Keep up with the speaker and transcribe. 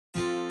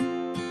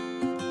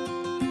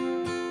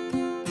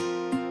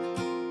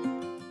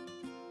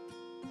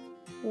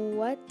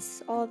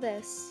what's all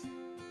this?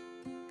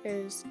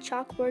 There's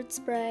chalkboard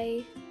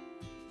spray,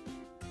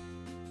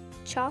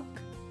 chalk,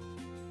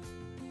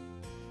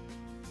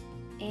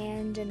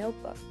 and a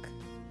notebook.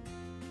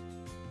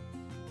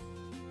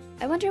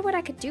 I wonder what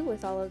I could do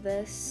with all of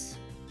this.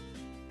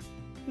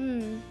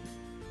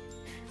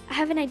 I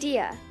have an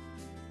idea.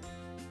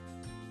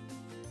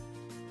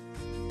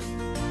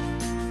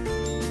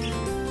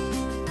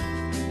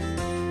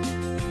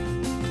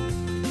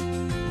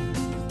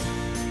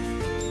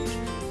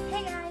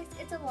 Hey guys,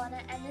 it's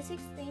Ilana, and this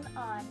week's theme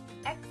on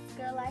X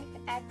Girl Life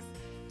X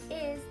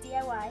is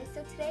DIY.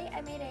 So today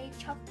I made a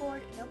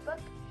chalkboard notebook.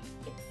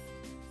 It's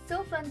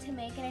so fun to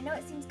make, and I know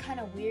it seems kind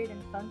of weird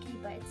and funky,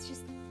 but it's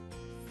just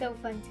so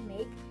fun to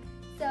make.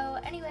 So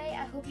anyway,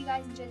 I hope you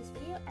guys enjoy this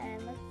video,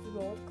 and let's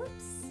roll the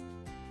clips.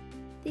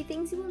 The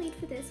things you will need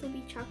for this will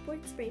be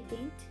chalkboard spray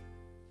paint,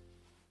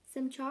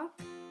 some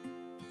chalk,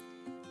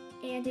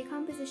 and a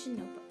composition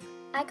notebook.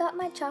 I got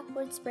my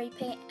chalkboard spray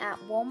paint at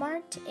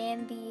Walmart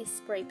in the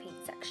spray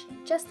paint section,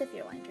 just if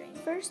you're wondering.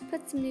 First,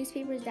 put some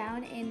newspapers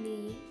down in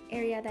the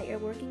area that you're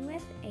working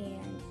with,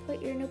 and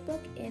put your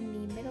notebook in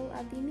the middle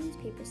of the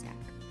newspaper stack.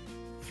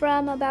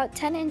 From about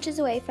 10 inches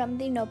away from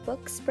the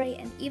notebook, spray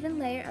an even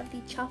layer of the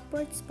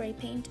chalkboard spray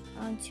paint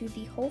onto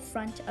the whole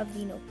front of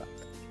the notebook.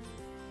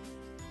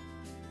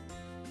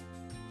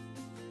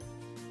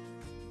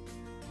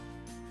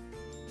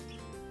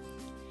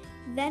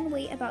 Then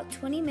wait about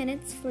 20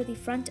 minutes for the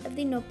front of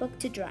the notebook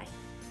to dry.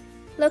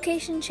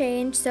 Location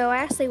change, so I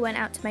actually went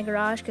out to my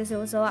garage because it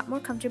was a lot more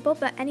comfortable,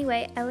 but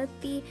anyway, I let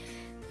the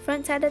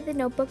front side of the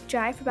notebook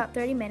dry for about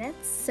 30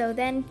 minutes, so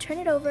then turn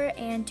it over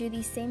and do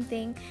the same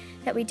thing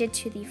that we did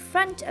to the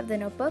front of the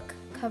notebook.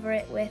 Cover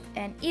it with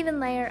an even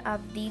layer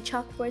of the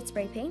chalkboard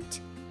spray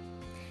paint,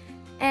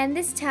 and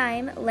this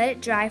time let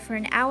it dry for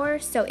an hour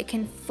so it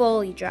can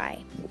fully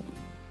dry.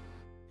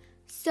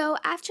 So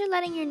after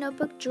letting your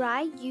notebook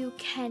dry, you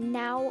can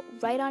now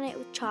write on it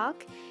with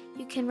chalk.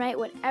 You can write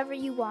whatever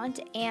you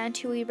want, and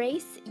to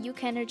erase, you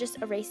can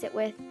just erase it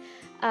with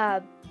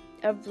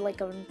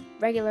like a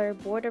regular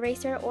board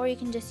eraser, or you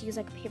can just use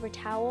like a paper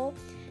towel.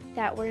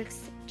 That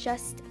works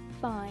just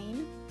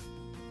fine.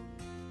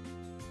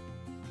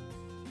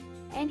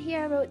 And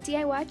here I wrote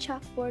DIY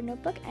chalkboard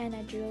notebook, and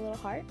I drew a little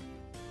heart.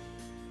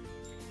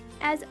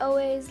 As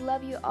always,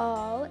 love you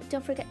all.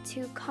 Don't forget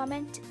to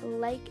comment,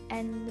 like,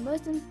 and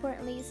most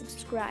importantly,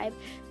 subscribe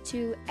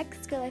to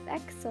X Girl Life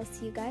X. So I'll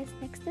see you guys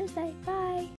next Thursday. Bye!